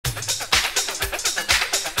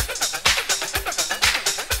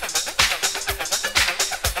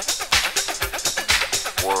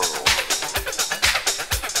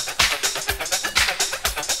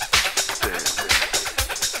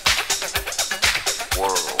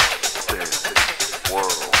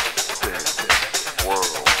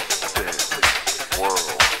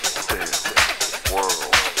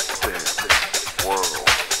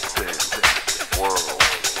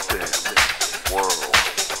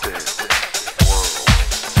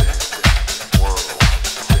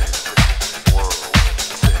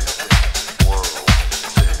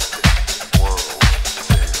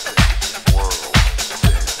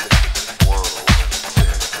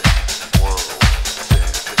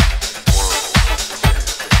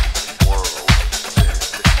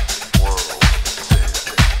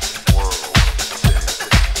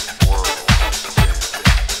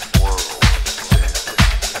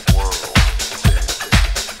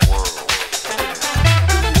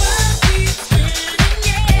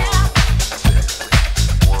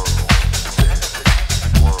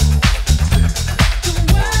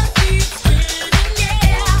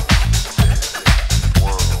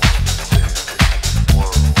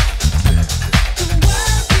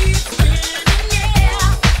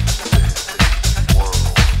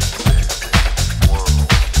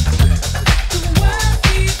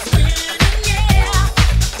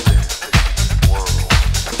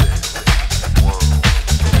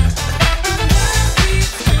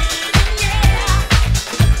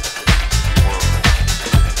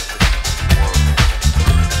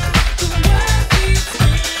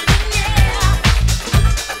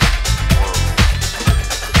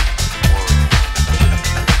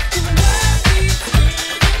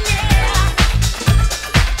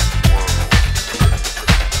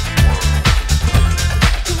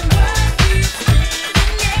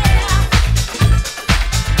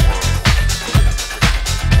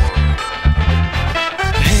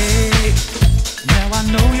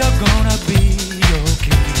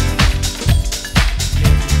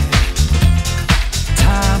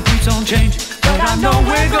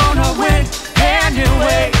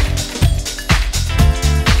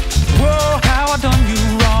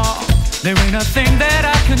There ain't a thing that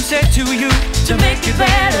I can say to you to make it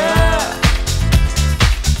better.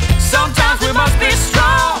 Sometimes we must be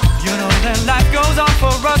strong. You know that life goes on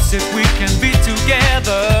for us if we can be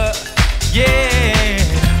together. Yeah.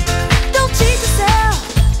 Don't cheat yourself.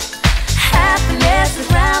 Happiness is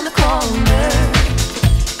round the corner.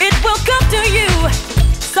 It will come to you.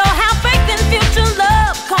 So have faith in future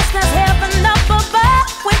love, 'cause there's heaven up above.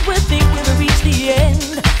 When we think we'll reach the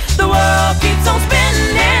end, the world keeps on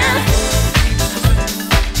spinning.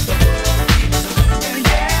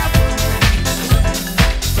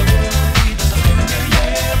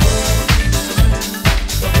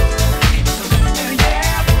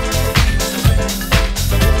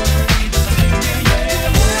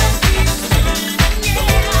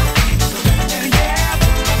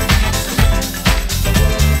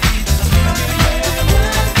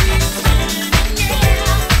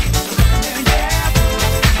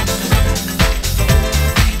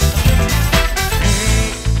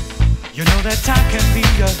 Time can be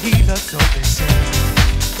a healer, so they say.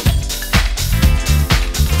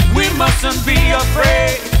 We mustn't be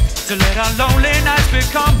afraid to let our lonely nights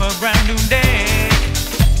become a brand new day.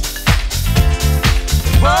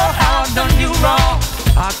 Oh, how I've done you wrong.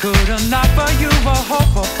 I couldn't offer you a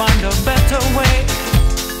hope or find a better way.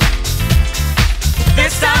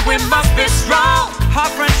 This time we must be strong. Our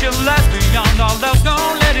friendship lasts beyond all else.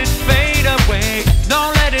 Don't let it fade away.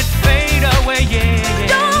 Don't let it fade away, yeah.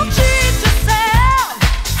 Don't cheat yourself.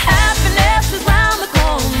 Happiness is round the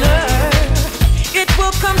corner. It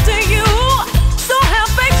will come to you. So have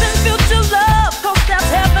faith in future love, 'cause there's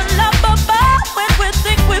heaven up above. When we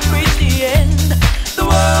think we've reached the end, the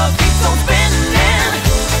world keeps on spinning.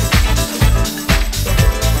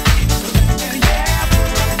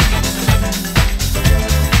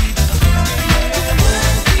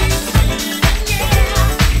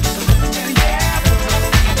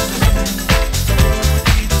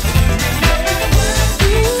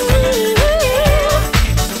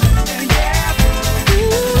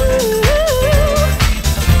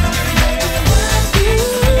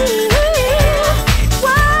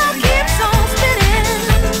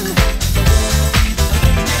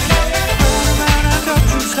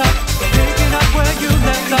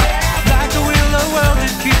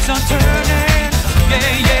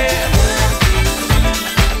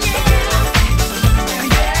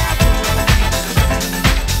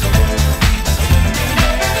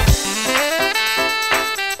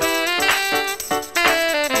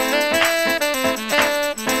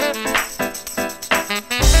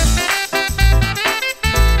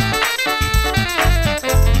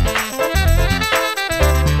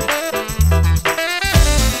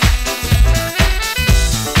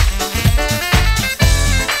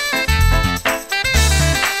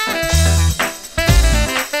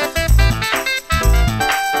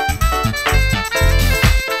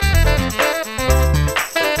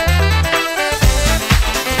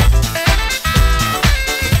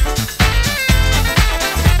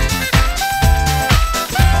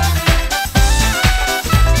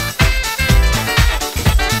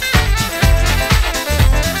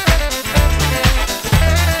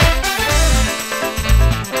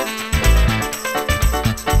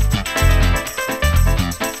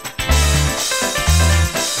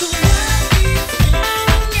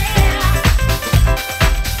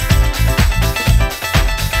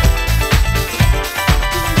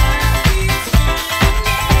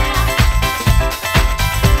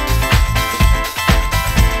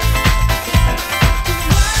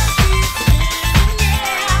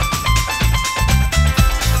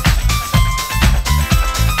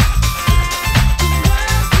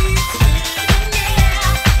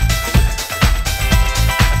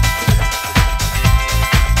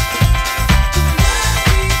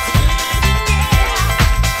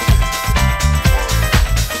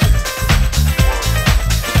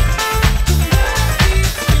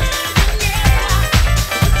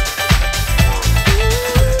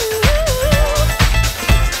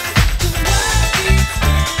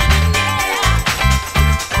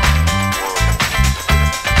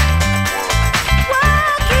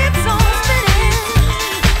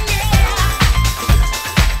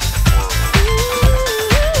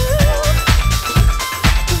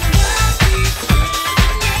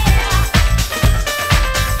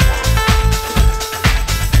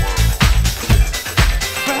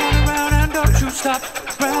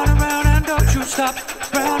 stop,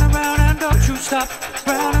 round and round and don't you stop,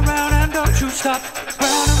 round and round and don't you stop,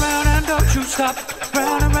 round and round and don't you stop,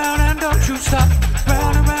 round and round and don't you stop,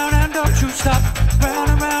 round and round and don't you stop, round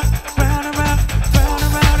and round.